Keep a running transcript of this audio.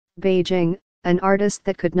Beijing, an artist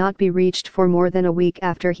that could not be reached for more than a week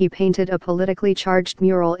after he painted a politically charged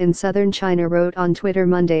mural in southern China, wrote on Twitter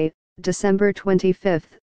Monday, December 25,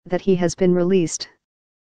 that he has been released.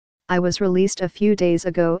 "I was released a few days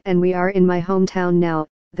ago and we are in my hometown now,"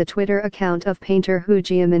 the Twitter account of painter Hu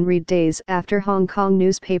Jiamin read days after Hong Kong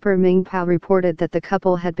newspaper Mingpao reported that the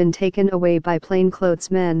couple had been taken away by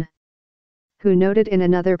plainclothesmen. Hu noted in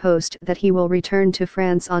another post that he will return to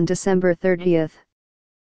France on December 30.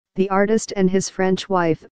 The artist and his French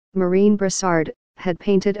wife, Marine Brassard, had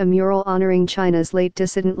painted a mural honoring China's late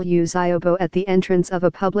dissident Liu Xiaobo at the entrance of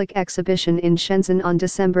a public exhibition in Shenzhen on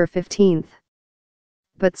December 15.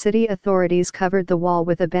 But city authorities covered the wall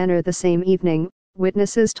with a banner the same evening,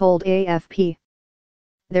 witnesses told AFP.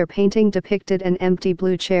 Their painting depicted an empty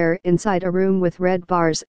blue chair inside a room with red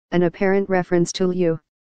bars, an apparent reference to Liu.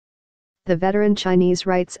 The veteran Chinese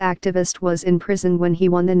rights activist was in prison when he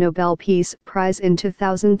won the Nobel Peace Prize in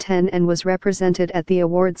 2010 and was represented at the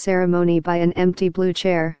award ceremony by an empty blue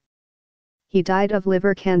chair. He died of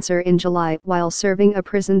liver cancer in July while serving a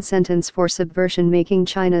prison sentence for subversion, making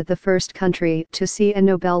China the first country to see a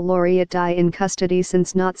Nobel laureate die in custody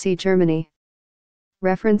since Nazi Germany.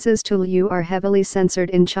 References to Liu are heavily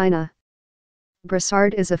censored in China.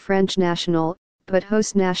 Brassard is a French national, but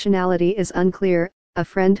Hu's nationality is unclear, a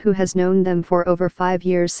friend who has known them for over 5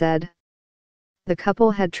 years said. The couple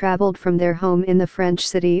had traveled from their home in the French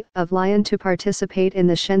city of Lyon to participate in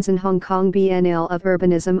the Shenzhen-Hong Kong Biennale of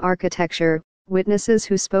Urbanism Architecture, witnesses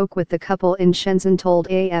who spoke with the couple in Shenzhen told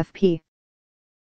AFP.